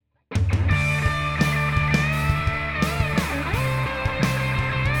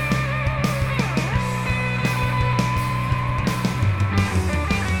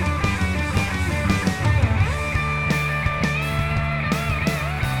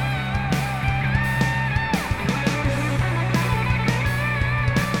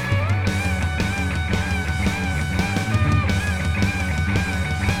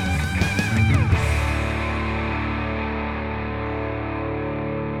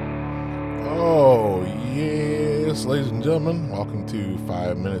Oh, yes, ladies and gentlemen, welcome to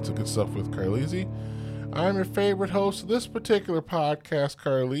 5 Minutes of Good Stuff with Carlisi. I'm your favorite host of this particular podcast,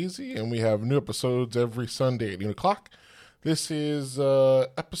 Carlisi, and we have new episodes every Sunday at noon o'clock. This is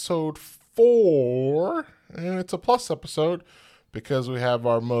episode 4, and it's a plus episode because we have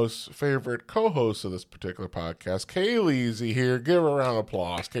our most favorite co-host of this particular podcast, Kayleezy, here. Give her a round of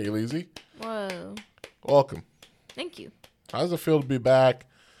applause, Kayleezy. Whoa. Welcome. Thank you. How does it feel to be back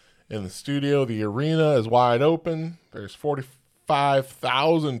in the studio? The arena is wide open. There's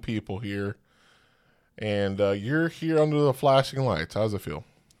 45,000 people here. And you're here under the flashing lights. How does it feel?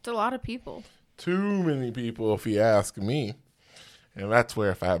 It's a lot of people. Too many people, if you ask me. And that's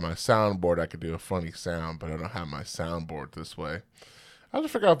where if I had my soundboard, I could do a funny sound. But I don't have my soundboard this way. I have to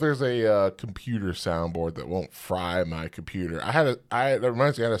figure out if there's a computer soundboard that won't fry my computer. That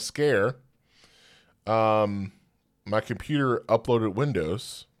reminds me, I had a scare. My computer uploaded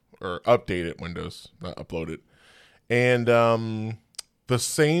Windows, or updated Windows, not uploaded. And the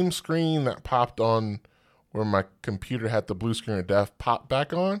same screen that popped on where my computer had the blue screen of death popped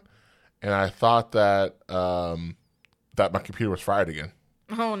back on. And I thought that that my computer was fried again.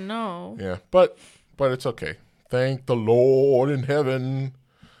 Oh, no. Yeah, but it's okay. Thank the Lord in heaven.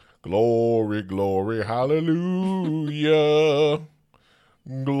 Glory, glory, hallelujah.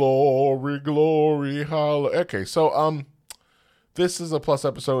 Glory, glory, hallelujah. Okay, so this is a plus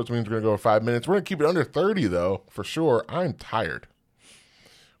episode, which means we're going to go 5 minutes. We're going to keep it under 30, though, for sure. I'm tired.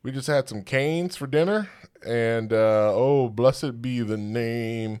 We just had some Cane's for dinner, and oh, blessed be the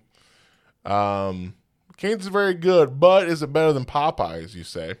name. Cane's is very good, but is it better than Popeyes, you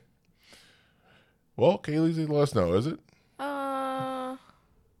say? Well, Kayleezy, let us know, is it? I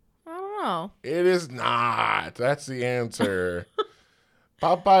don't know. It is not. That's the answer.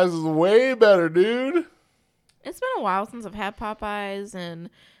 Popeyes is way better, dude. It's been a while since I've had Popeyes, and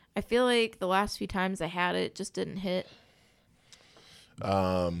I feel like the last few times I had it just didn't hit.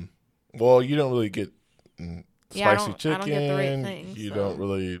 Well, you don't really get spicy chicken. I don't get the right thing. You don't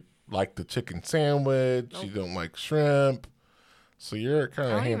really like the chicken sandwich. Nope. You don't like shrimp. So you're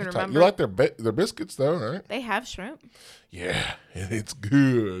kind of hand-to-tie. You like their biscuits, though, right? They have shrimp. Yeah, and it's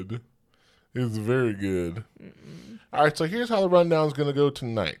good. It's very good. Mm-mm. All right, so here's how the rundown is going to go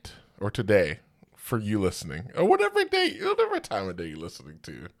tonight or today for you listening, or whatever time of day you're listening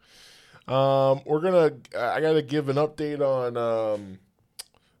to. I got to give an update on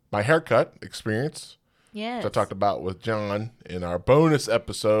my haircut experience. Yes. Which I talked about with John in our bonus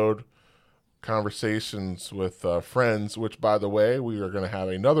episode, Conversations with Friends, which, by the way, we are going to have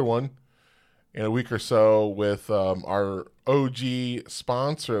another one in a week or so with our OG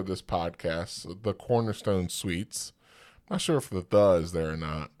sponsor of this podcast, the Cornerstone Suites. I'm not sure if the is there or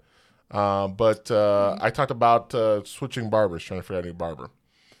not. But I talked about switching barbers, trying to figure out a new barber.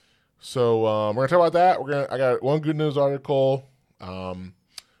 So we're going to talk about that. I got one good news article. Want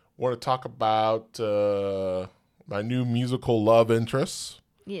to talk about my new musical love interests.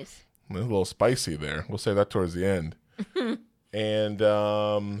 Yes. A little spicy there. We'll say that towards the end. And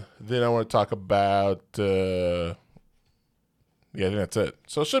then I want to talk about, I think that's it.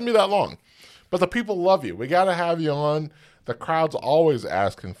 So it shouldn't be that long. But the people love you. We got to have you on. The crowd's always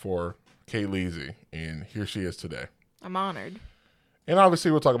asking for Kayleezy, and here she is today. I'm honored. And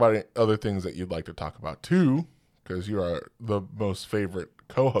obviously we'll talk about other things that you'd like to talk about too, because you are the most favorite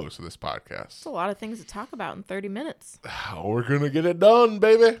co-host of this podcast. It's a lot of things to talk about in 30 minutes. We're going to get it done,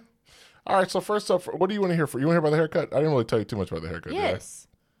 baby. All right, so first up, what do you want to hear? You want to hear about the haircut? I didn't really tell you too much about the haircut, yes.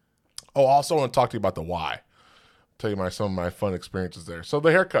 Did I? Oh, also want to talk to you about the why. Tell you some of my fun experiences there. So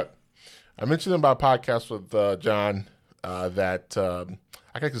the haircut. I mentioned about a podcast with John that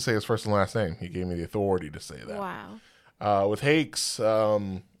I can actually say his first and last name. He gave me the authority to say that. Wow. With Hakes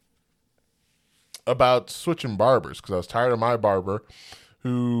about switching barbers because I was tired of my barber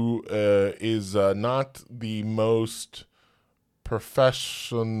who is not the most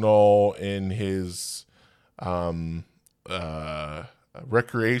professional in his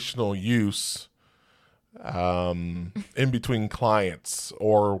recreational use in between clients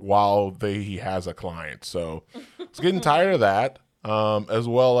or while he has a client. So I was getting tired of that, as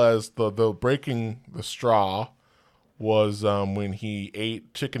well as the breaking the straw was when he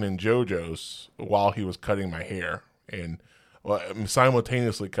ate chicken and JoJo's while he was cutting my hair and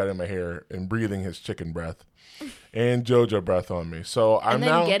simultaneously cutting my hair and breathing his chicken breath and JoJo breath on me. So I'm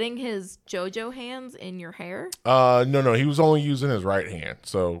now getting his JoJo hands in your hair? No, he was only using his right hand.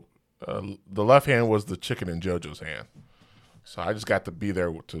 So the left hand was the chicken and JoJo's hand. So I just got to be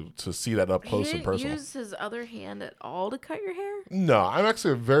there to see that up close and personal. He didn't use his other hand at all to cut your hair? No, I'm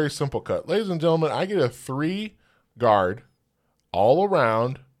actually a very simple cut. Ladies and gentlemen, I get a 3 guard all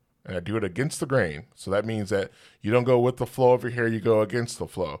around and I do it against the grain. So that means that you don't go with the flow of your hair, you go against the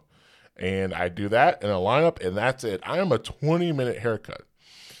flow. And I do that in a lineup, and that's it. I am a 20-minute haircut.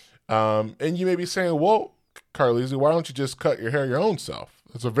 And you may be saying, well, Carlisi, why don't you just cut your hair your own self?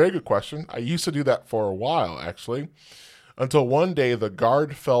 That's a very good question. I used to do that for a while, actually, until one day the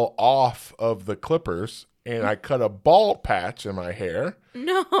guard fell off of the clippers, and I cut a bald patch in my hair.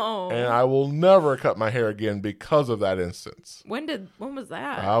 No. And I will never cut my hair again because of that instance. When was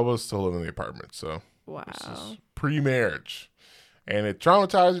that? I was still living in the apartment, so Wow. this is pre-marriage. And it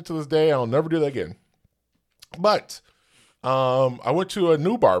traumatized me to this day. I'll never do that again. But I went to a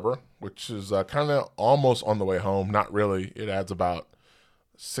new barber, which is kind of almost on the way home. Not really. It adds about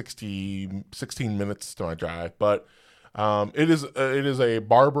 16 minutes to my drive. But it is a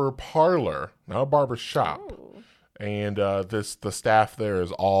barber parlor, not a barber shop. Oh. And the staff there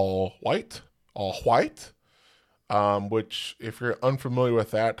is all white, which, if you're unfamiliar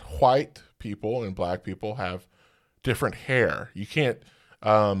with that, white people and black people have different hair. You can't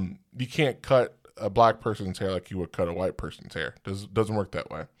cut a black person's hair like you would cut a white person's hair. Doesn't work that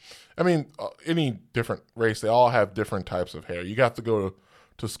way. I mean, any different race, they all have different types of hair. You got to go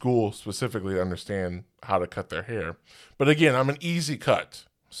to school specifically to understand how to cut their hair. But again, I'm an easy cut,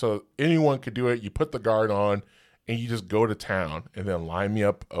 so anyone could do it. You put the guard on, and you just go to town, and then line me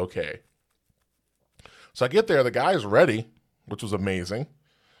up. Okay. So I get there. The guy's ready, which was amazing.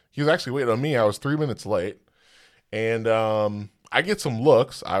 He was actually waiting on me. I was 3 minutes late. And I get some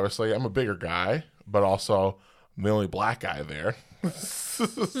looks. Obviously, I'm a bigger guy, but also I'm the only black guy there.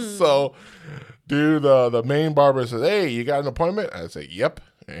 So, dude, the main barber says, "Hey, you got an appointment?" I say, "Yep."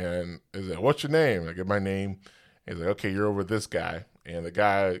 And he said, "What's your name?" I give my name. He's like, "Okay, you're over this guy." And the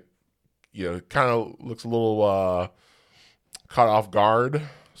guy, kind of looks a little caught off guard,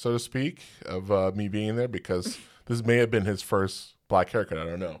 so to speak, of me being there, because this may have been his first black haircut. I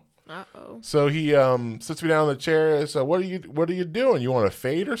don't know. Uh-oh. So he sits me down in the chair and said, what are you doing? You want a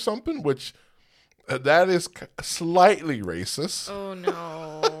fade or something? Which that is slightly racist. Oh,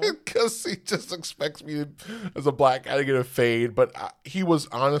 no. Because he just expects me as a black guy to get a fade. But he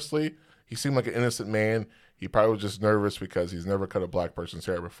seemed like an innocent man. He probably was just nervous because he's never cut a black person's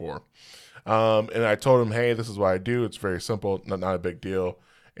hair before. And I told him, hey, this is what I do. It's very simple, not a big deal.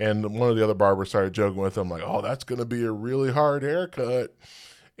 And one of the other barbers started joking with him, like, oh, that's going to be a really hard haircut.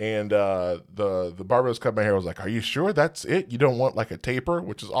 And the barber that's cut my hair was like, are you sure that's it? You don't want like a taper,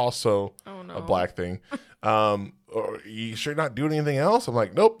 which is also a black thing. Or you sure not doing anything else? I'm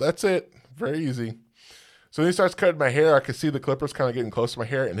like, nope, that's it. Very easy. So then he starts cutting my hair. I could see the clippers kind of getting close to my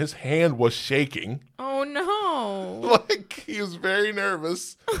hair, and his hand was shaking. Oh, no. Like, he was very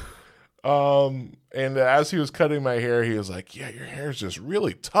nervous. And as he was cutting my hair, he was like, yeah, your hair's just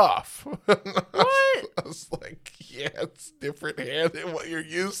really tough. What? I was like, yeah, it's different hair than what you're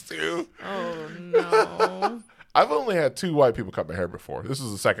used to. Oh, no. I've only had 2 white people cut my hair before. This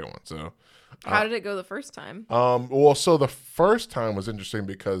is the second one. So How did it go the first time? well, so the first time was interesting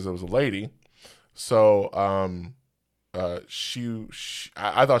because it was a lady. So I thought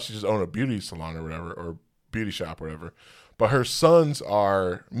she just owned a beauty salon or whatever, or beauty shop or whatever. But her sons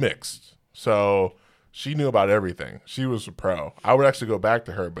are mixed. So she knew about everything. She was a pro. I would actually go back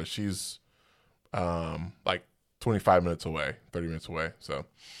to her, but she's like 25 minutes away, 30 minutes away. So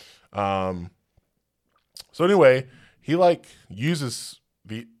anyway, he like uses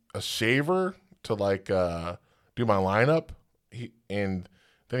a shaver to like do my lineup. And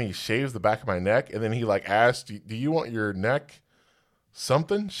then he shaves the back of my neck, and then he like asked, do you want your neck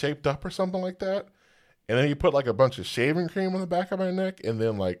something shaped up or something like that? And then he put like a bunch of shaving cream on the back of my neck and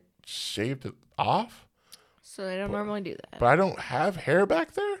then like shaved it off. So they don't normally do that. But I don't have hair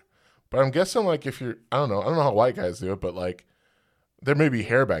back there. But I'm guessing like if you're, I don't know how white guys do it, but like there may be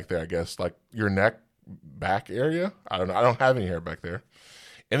hair back there, I guess, like your neck back area. I don't know. I don't have any hair back there.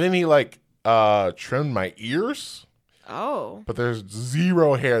 And then he like trimmed my ears. Oh. But there's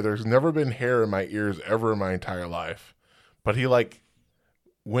zero hair. There's never been hair in my ears ever in my entire life. But he like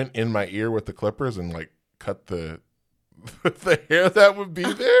went in my ear with the clippers and like cut the hair that would be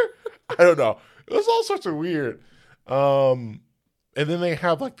there. I don't know. It was all sorts of weird. And then they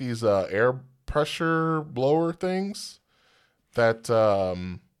have like these air pressure blower things that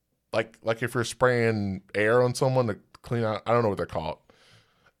like if you're spraying air on someone to clean out, I don't know what they're called.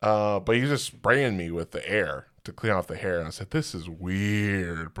 But he's just spraying me with the air to clean off the hair. And I said, this is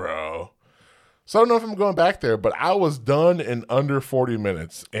weird, bro. So I don't know if I'm going back there, but I was done in under 40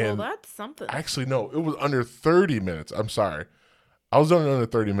 minutes. And well, that's something. Actually, no, it was under 30 minutes. I'm sorry. I was done in under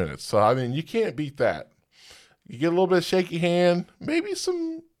 30 minutes. So, I mean, you can't beat that. You get a little bit of shaky hand, maybe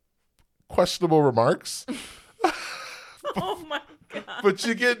some questionable remarks. Oh, my God. But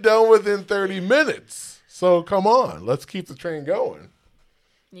you get done within 30 minutes. So come on, let's keep the train going.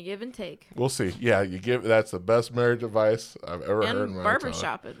 You give and take. We'll see. Yeah, that's the best marriage advice I've ever heard in And my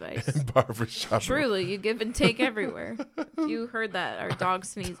barbershop advice. And barbershop. Truly, you give and take everywhere. You heard that. Our dog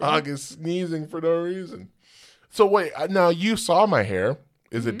sneezing. Dog is sneezing for no reason. So wait, now you saw my hair.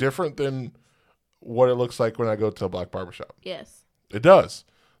 Is it different than what it looks like when I go to a black barbershop? Yes. It does.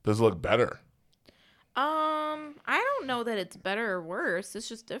 Does it look better? I don't know that it's better or worse. It's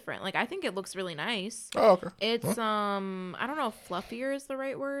just different. Like, I think it looks really nice. Oh, okay. It's, I don't know if fluffier is the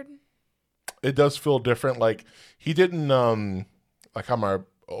right word. It does feel different. Like, he didn't, like how my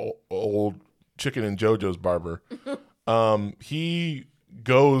old Chicken and JoJo's barber, he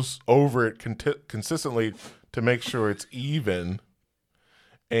goes over it consistently to make sure it's even.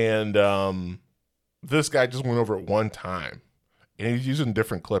 And this guy just went over it one time. And he's using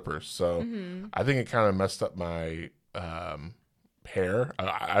different clippers. So I think it kind of messed up my hair.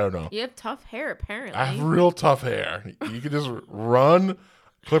 I don't know. You have tough hair, apparently. I have real tough hair. You can just run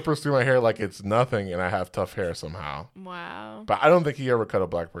clippers through my hair like it's nothing, and I have tough hair somehow. Wow. But I don't think he ever cut a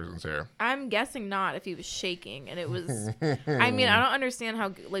black person's hair. I'm guessing not if he was shaking. And it was, I mean, I don't understand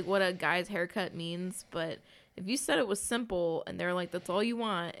how, like, what a guy's haircut means. But if you said it was simple and they're like, that's all you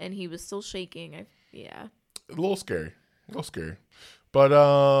want, and he was still shaking, yeah. A little scary. But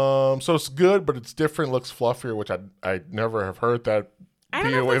so it's good, but it's different. Looks fluffier, which I never have heard that. I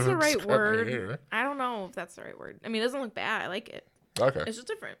don't know if that's the right word. I don't know if that's the right word. I mean, it doesn't look bad. I like it. Okay. It's just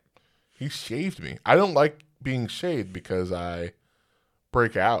different. He shaved me. I don't like being shaved because I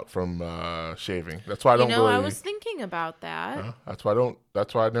break out from shaving. That's why I don't I was thinking about that. That's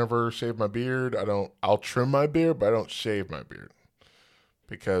why I never shave my beard. I'll trim my beard, but I don't shave my beard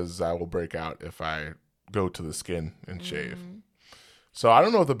because I will break out if I go to the skin and shave. So I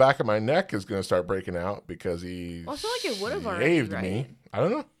don't know if the back of my neck is going to start breaking out because he I feel like it would have already, shaved me. I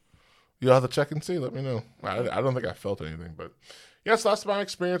don't know. You'll have to check and see. Let me know. I don't think I felt anything, but yes, that's my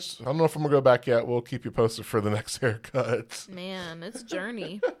experience. I don't know if I'm going to go back yet. We'll keep you posted for the next haircut. Man, it's a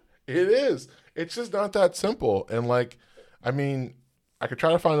journey. It is. It's just not that simple. And like, I mean, I could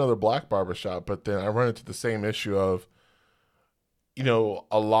try to find another black barbershop, but then I run into the same issue of,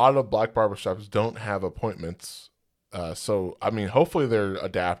 a lot of black barbershops don't have appointments. So, I mean, hopefully they're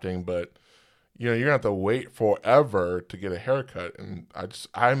adapting, but, you're going to have to wait forever to get a haircut. And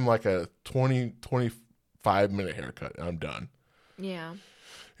I'm like a 25-minute haircut, and I'm done. Yeah.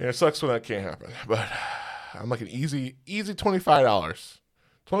 And it sucks when that can't happen. But I'm like an easy $25.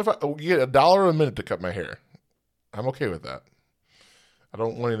 You get $1 a minute to cut my hair. I'm okay with that. I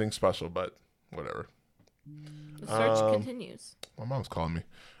don't want anything special, but whatever. The search continues. My mom's calling me.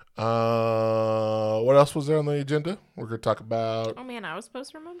 What else was there on the agenda? We're going to talk about... Oh, man, I was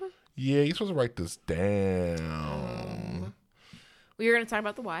supposed to remember? Yeah, you're supposed to write this down. We were going to talk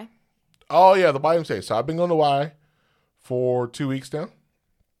about the Y. Oh, yeah, the YMCA. So I've been going to Y for 2 weeks now.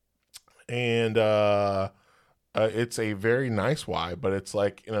 And it's a very nice Y, but it's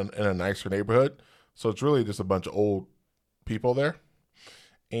like in a nicer neighborhood. So it's really just a bunch of old people there.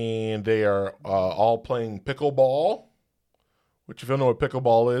 And they are all playing pickleball, which if you don't know what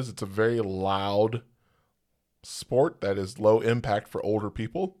pickleball is, it's a very loud sport that is low impact for older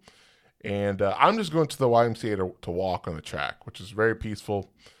people. And I'm just going to the YMCA to walk on the track, which is very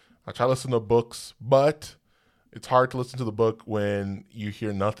peaceful. I try to listen to books, but it's hard to listen to the book when you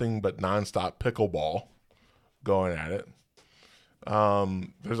hear nothing but nonstop pickleball going at it.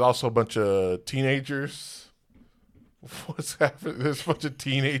 There's also a bunch of teenagers. What's happening? There's a bunch of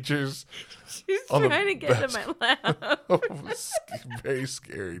teenagers. She's trying to get in my lap. Very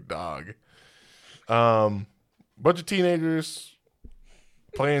scary dog. Bunch of teenagers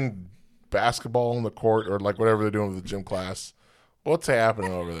playing basketball on the court or like whatever they're doing with the gym class. What's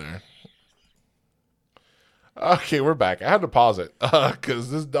happening over there? Okay, we're back. I had to pause it because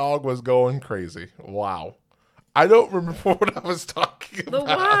this dog was going crazy. Wow. I don't remember what I was talking about.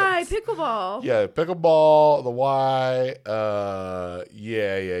 The Y, pickleball. Yeah, pickleball, the Y.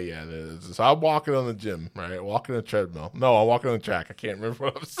 Yeah. So I'm walking on the gym, right? Walking on the treadmill. No, I'm walking on the track. I can't remember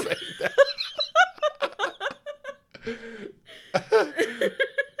what I was saying.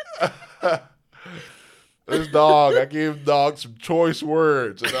 This dog, I gave the dog some choice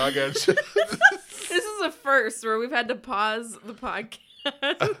words, and I got. This is a first where we've had to pause the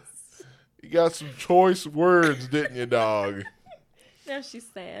podcast. You got some choice words, didn't you, dog? Now she's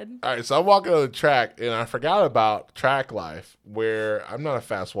sad. All right, so I'm walking on the track, and I forgot about track life, where I'm not a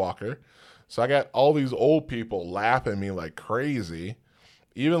fast walker. So I got all these old people lapping me like crazy.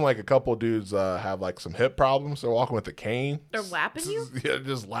 Even like a couple of dudes have like some hip problems. They're walking with a cane. They're lapping you? Yeah,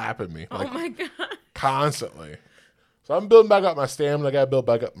 just lapping me. Oh my God. Constantly. So I'm building back up my stamina. I got to build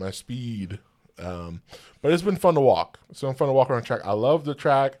back up my speed. But it's been fun to walk. It's been fun to walk around the track. I love the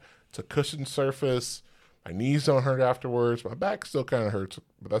track. It's a cushioned surface. My knees don't hurt afterwards. My back still kind of hurts,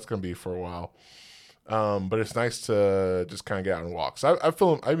 but that's going to be for a while. But it's nice to just kind of get out and walk. So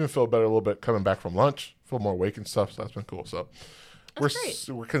I even feel better a little bit coming back from lunch. Feel more awake and stuff. So that's been cool. So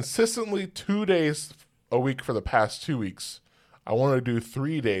we're consistently 2 days a week for the past 2 weeks. I want to do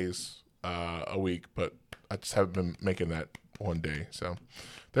 3 days a week, but I just haven't been making that one day. So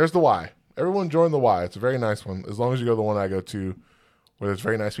there's the Y. Everyone join the Y. It's a very nice one. As long as you go to the one I go to, where there's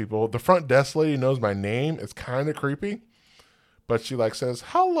very nice people. The front desk lady knows my name. It's kind of creepy, but she like says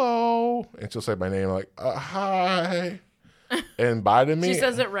hello, and she'll say my name like hi, and bye to me. She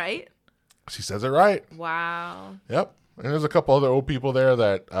says it right. She says it right. Wow. Yep. And there's a couple other old people there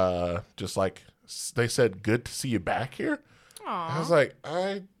that just like they said, "Good to see you back here." Aww. I was like,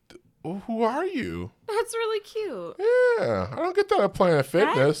 who are you? That's really cute. Yeah, I don't get that at Planet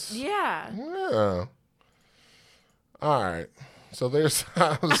Fitness. Yeah. Yeah. All right. So there's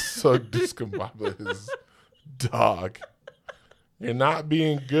I was so discombobulated his dog. You're not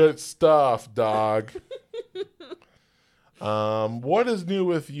being good stuff, dog. What is new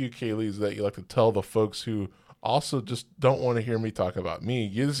with you, Kaylee, that you like to tell the folks who also just don't want to hear me talk about me?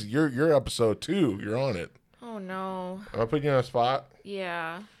 This is your episode too. You're on it. Oh no. Am I putting you on a spot?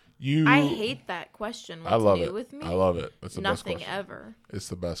 Yeah. You. I hate that question. What's I love new it. with me? I love it. It's the best Nothing question. ever. It's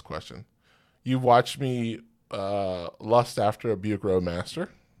the best question. You watched me lust after a Buick Roadmaster.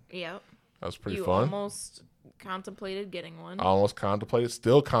 Yep. That was pretty you fun. almost contemplated getting one. I almost contemplated,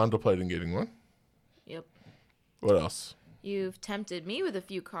 still contemplating getting one. Yep. What else? You've tempted me with a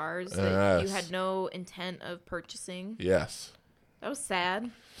few cars that you Yes. had no intent of purchasing. Yes. That was sad.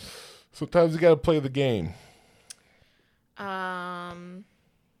 Sometimes you got to play the game.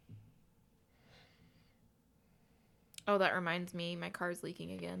 Oh, that reminds me, my car's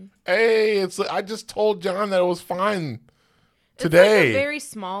leaking again. Hey, I just told John that it was fine It's today. like a very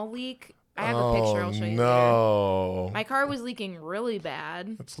small leak. I have a picture. I'll show you later. No. My car was leaking really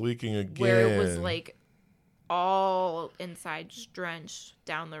bad. It's leaking again. Where it was like all inside just drenched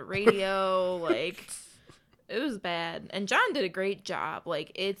down the radio. Like it was bad. And John did a great job.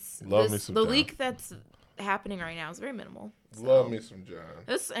 Like it's Love me some the John. leak that's happening right now is very minimal. So, Love me some John.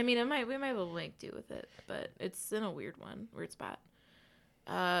 we might be able to make do with it, but it's in a weird spot.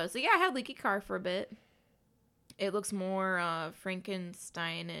 So yeah, I had leaky car for a bit. It looks more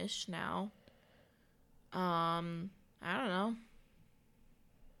Frankenstein-ish now. I don't know.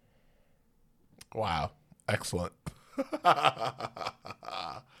 Wow. Excellent.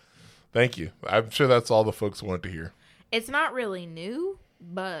 Thank you. I'm sure that's all the folks want to hear. It's not really new,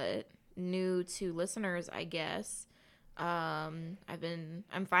 but new to listeners, I guess. I'm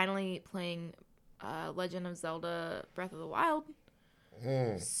finally playing Legend of Zelda Breath of the Wild.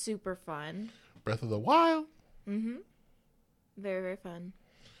 Super fun. Breath of the Wild. Mm-hmm. Very, very fun.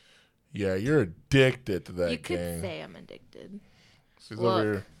 Yeah, you're addicted to that You game. could say I'm addicted. She's over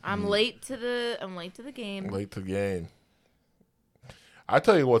here. Look, I'm late to the game. Late to the game. I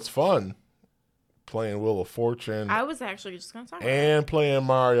tell you what's fun. Playing Wheel of Fortune. I was actually just going to talk about it. And playing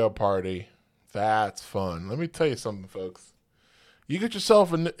Mario Party. That's fun. Let me tell you something, folks. You get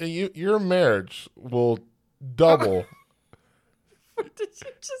yourself your marriage will double. What did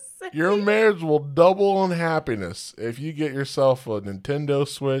you just say? Your marriage will double in happiness if you get yourself a Nintendo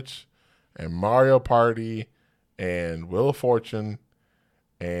Switch and Mario Party and Wheel of Fortune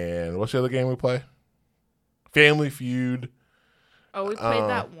and what's the other game we play? Family Feud. Oh, we played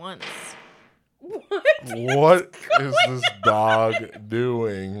that once. What? What is this dog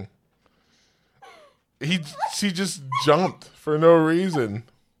doing? She just jumped for no reason.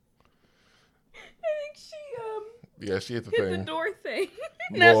 I think Yeah, she hit the hit thing. the door thing.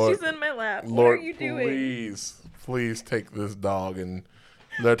 Now Lord, she's in my lap. What Lord, are you doing? please take this dog and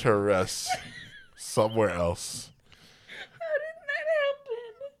let her rest somewhere else. How did that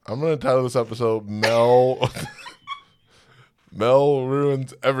happen? I'm gonna title this episode Mel. Mel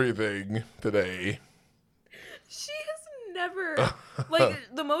ruins everything today. She has never like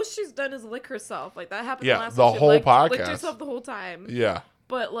the most she's done is lick herself. Like that happened Yeah, last the time. She whole licked podcast. herself the whole time. Yeah,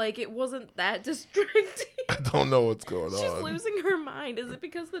 But like it wasn't that distracting. I don't know what's going She's on. losing her mind. Is it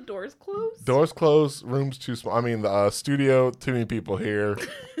because the door's closed? Doors closed, rooms too small. I mean, the studio, too many people here.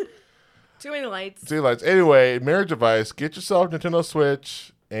 Too many lights. See lights. Anyway, marriage advice: get yourself Nintendo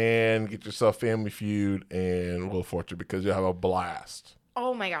Switch and get yourself Family Feud and Wheel of Fortune because you'll have a blast.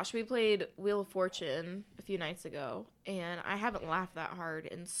 Oh my gosh, we played Wheel of Fortune a few nights ago, and I haven't laughed that hard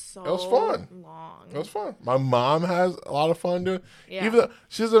in so It was fun. long. It was fun. My mom has a lot of fun doing it. Yeah. Even though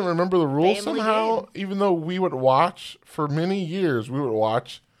she doesn't remember the rules Family somehow, game. even though we would watch, for many years, we would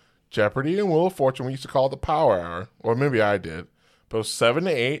watch Jeopardy and Wheel of Fortune. We used to call it the Power Hour. Or maybe I did. But it was 7 to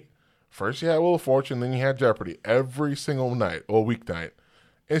 8. First you had Wheel of Fortune, then you had Jeopardy every single night, or weeknight.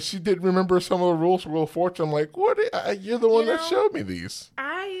 And she did remember some of the rules for Wheel of Fortune. I'm like, what? You're the one that showed me these.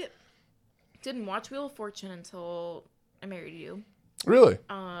 I didn't watch Wheel of Fortune until I married you. Really?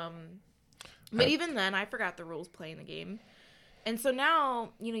 But even then, I forgot the rules playing the game. And so now,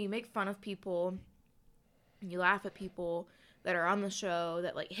 you make fun of people. You laugh at people that are on the show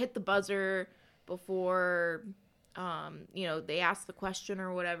that, like, hit the buzzer before, they ask the question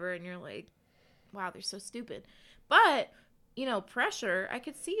or whatever. And you're like, wow, they're so stupid. But, pressure, I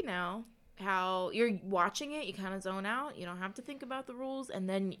could see now how you're watching it. You kind of zone out. You don't have to think about the rules. And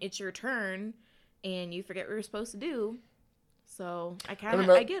then it's your turn and you forget what you're supposed to do. So I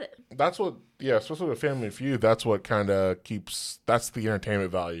get it. That's what, especially with Family Feud, that's what kind of that's the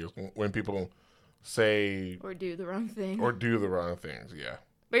entertainment value when people say. Or do the wrong thing. Or do the wrong things, yeah.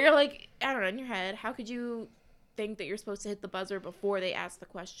 But you're like, I don't know, in your head, how could you think that you're supposed to hit the buzzer before they ask the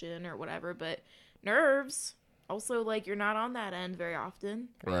question or whatever? But nerves, also, like, you're not on that end very often.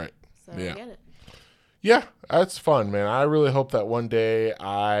 Right. So I get it. Yeah, that's fun, man. I really hope that one day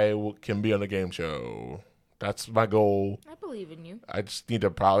I can be on a game show. That's my goal. I believe in you. I just need to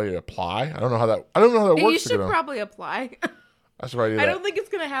probably apply. I don't know how that works. You should probably apply. That's right. I don't think it's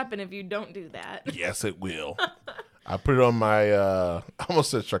going to happen if you don't do that. Yes, it will. I put it on my, I almost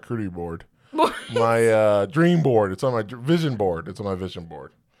said charcuterie board. My dream board. It's on my vision board.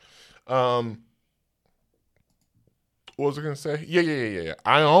 What was I going to say? Yeah.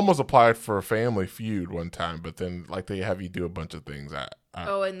 I almost applied for a Family Feud one time, but then, like, they have you do a bunch of things.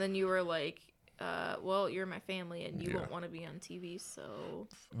 And then you were like, well, you're my family and you won't want to be on TV, so.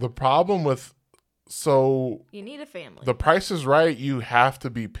 The problem with, you need a family. The Price is Right, you have to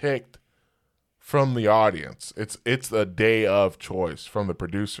be picked from the audience. It's a day of choice from the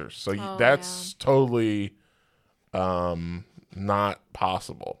producers. So that's totally not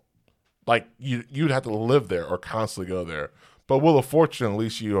possible. Like, you'd have to live there or constantly go there. But Wheel of Fortune, at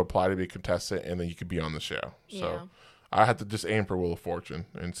least you apply to be a contestant and then you could be on the show. So I had to just aim for Wheel of Fortune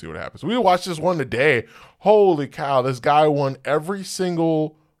and see what happens. We watched this one today. Holy cow, this guy won every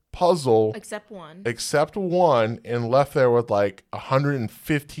single puzzle except one and left there with like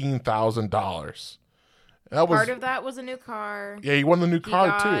 $115,000. Part of that was a new car. Yeah, he won the new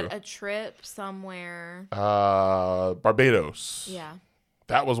car too. A trip somewhere. Barbados. Yeah.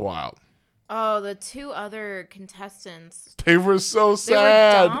 That was wild. Oh, the two other contestants. They were so sad.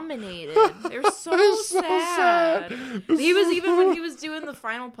 They were dominated. They were so sad. He was even when he was doing the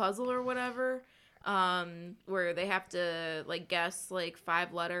final puzzle or whatever, where they have to like guess like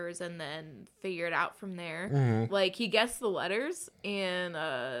 5 letters and then figure it out from there. Mm-hmm. Like he guessed the letters and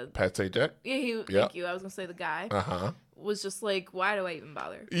Pat Sajak? Yeah, thank you. I was gonna say the guy. Was just like, why do I even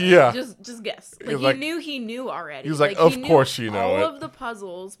bother? Like, just guess. Like he knew already. He was like of course you know all of the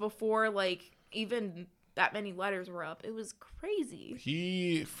puzzles before like even that many letters were up. It was crazy.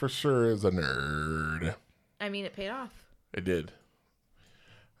 He for sure is a nerd. I mean, it paid off. It did.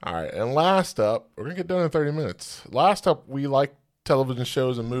 All right, and last up, we're gonna get done in 30 minutes. Last up, we like television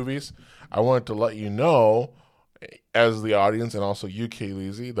shows and movies. I wanted to let you know, as the audience and also you,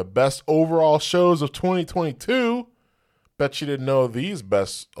 Kayleezy, the best overall shows of 2022. Bet you didn't know these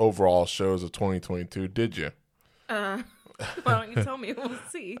best overall shows of 2022, did you? Why don't you tell me? We'll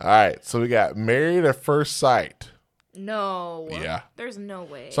see. All right, so we got Married at First Sight. No. Yeah. There's no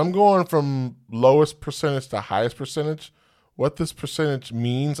way. So I'm going from lowest percentage to highest percentage. What this percentage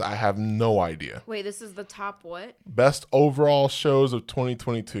means, I have no idea. Wait, this is the top what? Best overall shows of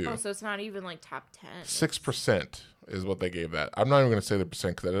 2022. Oh, so it's not even like top 10. 6% is what they gave that. I'm not even going to say the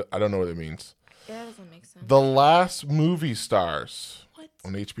percent because I don't know what it means. Yeah, that doesn't make sense. The Last Movie Stars. What?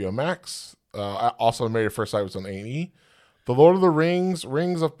 On HBO Max. Also, Married at First Sight was on A&E. The Lord of the Rings,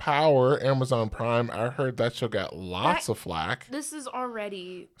 Rings of Power, Amazon Prime. I heard that show got lots of flack. This is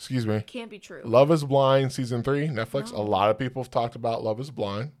already... Excuse me. Can't be true. Love is Blind, Season 3, Netflix. No. A lot of people have talked about Love is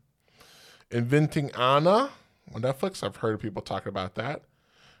Blind. Inventing Anna on Netflix. I've heard people talk about that.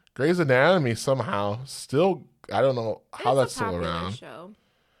 Grey's Anatomy somehow still... I don't know how that's still around. Show.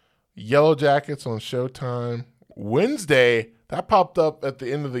 Yellow Jackets on Showtime. Wednesday, that popped up at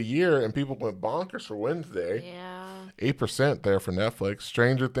the end of the year, and people went bonkers for Wednesday. Yeah. 8% there for Netflix.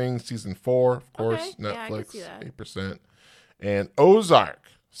 Stranger Things Season 4, of course, Okay. Netflix, Yeah, I can see that. 8%. And Ozark,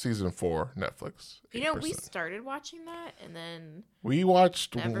 season 4, Netflix. You know, we 8%. started watching that, and then We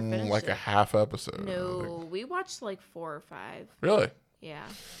watched never finished like it. a half episode. I think. No, we watched like 4 or 5. Really? Yeah.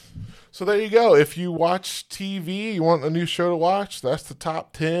 So there you go. If you watch TV, you want a new show to watch, that's the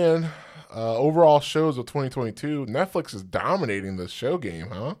top 10 overall shows of 2022. Netflix is dominating the show game,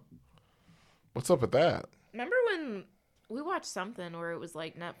 huh? What's up with that? Remember when we watched something where it was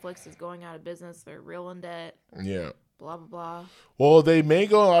like Netflix is going out of business, they're real in debt, Yeah. blah, blah, blah. Well, they may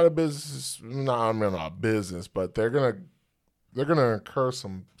go out of business. Not out of business, but they're gonna incur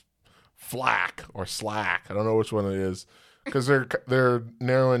some flack or slack. I don't know which one it is, because they're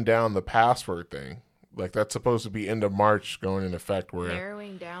narrowing down the password thing. Like that's supposed to be end of March, going in effect. Where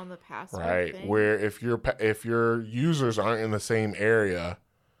Narrowing down the password right, thing. where if your users aren't in the same area,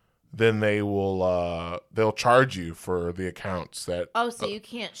 then they'll charge you for the accounts that. Oh, so you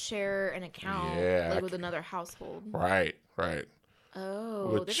can't share an account Yeah. like with another household. Right.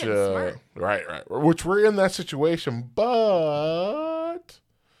 Oh, Which they're getting smart. right. Which we're in that situation, but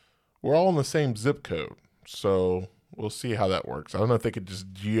we're all in the same zip code, so we'll see how that works. I don't know if they could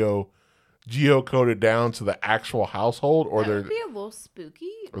just geo code it down to the actual household, or That they're would be a little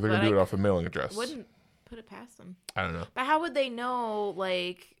spooky. or they're gonna do it off a mailing address. Wouldn't put it past them. I don't know. But how would they know,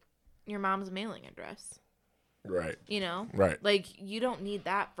 like, your mom's mailing address? Right. You know? Right. Like, you don't need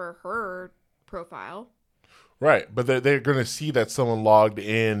that for her profile. Right. But they're gonna see that someone logged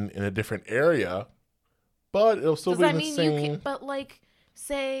in a different area, but it'll still Does be that the mean same. you can, but, like,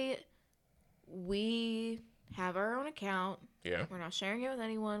 say we have our own account. Yeah. We're not sharing it with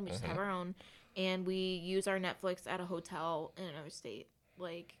anyone. We just have our own. And we use our Netflix at a hotel in another state.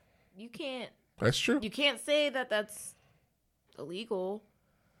 Like, you can't That's true. say that that's illegal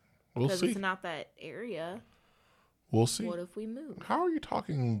We'll because see. it's not that area. We'll see. What if we move? How are you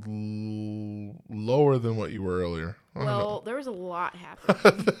talking lower than what you were earlier? I don't know. Well, there was a lot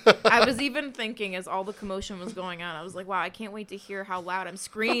happening. I was even thinking as all the commotion was going on, I was like, wow, I can't wait to hear how loud I'm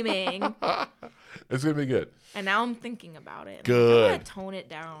screaming. It's gonna be good. And now I'm thinking about it. Good. I'm going to tone it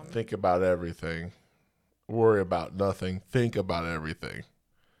down. Think about everything. Worry about nothing. Think about everything.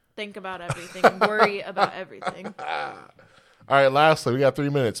 Think about everything and worry about everything. All right, lastly, we got 3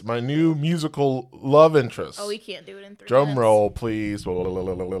 minutes. My new musical love interest. Oh, we can't do it in 3 Drum minutes. roll, please.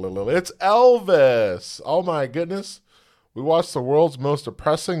 It's Elvis. Oh, my goodness. We watched the world's most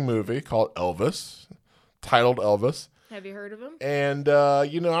depressing movie called Elvis, titled Elvis. Have you heard of him? And,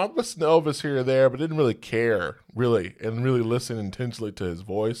 I've listened to Elvis here or there, but didn't really care, really, and really listen intensely to his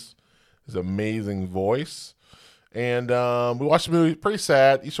voice, his amazing voice. And we watched the movie. Pretty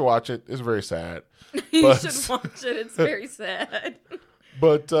sad. You should watch it. It's very sad. You But- should watch it. It's very sad.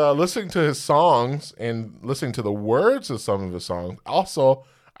 But listening to his songs and listening to the words of some of his songs, also,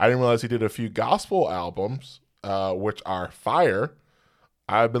 I didn't realize he did a few gospel albums, which are fire.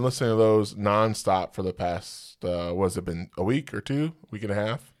 I've been listening to those nonstop for the past, what's it been, a week or two, week and a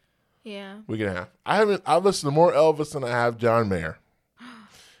half? Yeah. Week and a half. I've listened to more Elvis than I have John Mayer.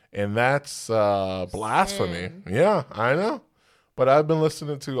 And that's blasphemy. Sin. Yeah, I know. But I've been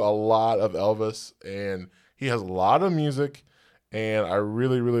listening to a lot of Elvis, and he has a lot of music, and I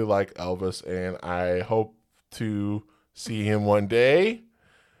really, really like Elvis, and I hope to see him one day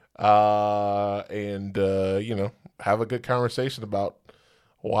and have a good conversation about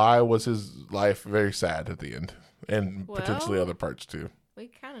why was his life very sad at the end, and potentially Well, other parts too. We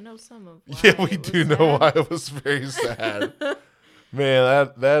kind of know some of Yeah, why we it do was know sad. why it was very sad. Man,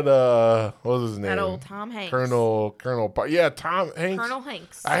 that what was his name? That old Tom Hanks. Colonel Tom Hanks. Colonel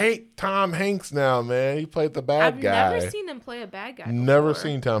Hanks. I hate Tom Hanks now, man. He played the bad I've guy. never seen him play a bad guy. Never before.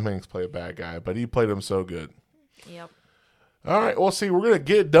 seen Tom Hanks play a bad guy, but he played him so good. Yep. All right, well, see, we're gonna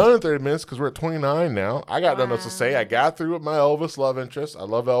get done in 30 minutes because we're at 29 now. I got nothing else to say. I got through with my Elvis love interest. I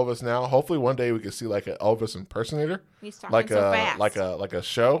love Elvis now. Hopefully, one day we can see like an Elvis impersonator, He's talking like so a fast. like a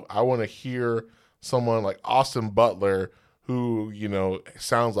show. I want to hear someone like Austin Butler, who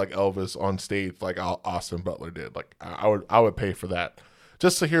sounds like Elvis on stage, like Austin Butler did. Like I would pay for that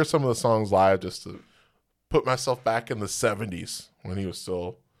just to hear some of the songs live, just to put myself back in the 70s when he was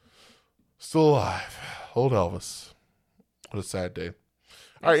still alive. Old Elvis. What a sad day.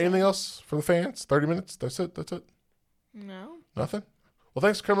 All right, anything else for the fans? 30 minutes? That's it? No. Nothing? Well,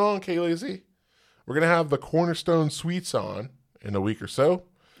 thanks for coming on, Kaylee. We're going to have the Cornerstone Suites on in a week or so.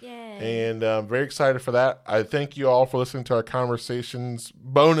 Yay. And I'm very excited for that. I thank you all for listening to our Conversations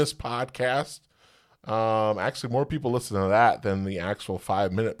bonus podcast. Actually, more people listen to that than the actual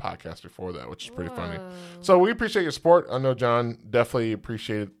 5-minute podcast before that, which is pretty funny. Whoa. So we appreciate your support. I know John definitely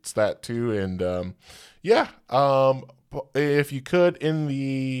appreciates that too. And if you could, in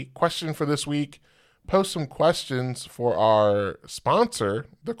the question for this week, post some questions for our sponsor,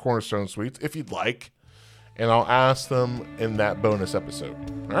 the Cornerstone Suites, if you'd like, and I'll ask them in that bonus episode.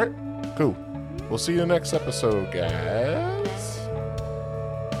 All right, cool. We'll see you next episode, guys.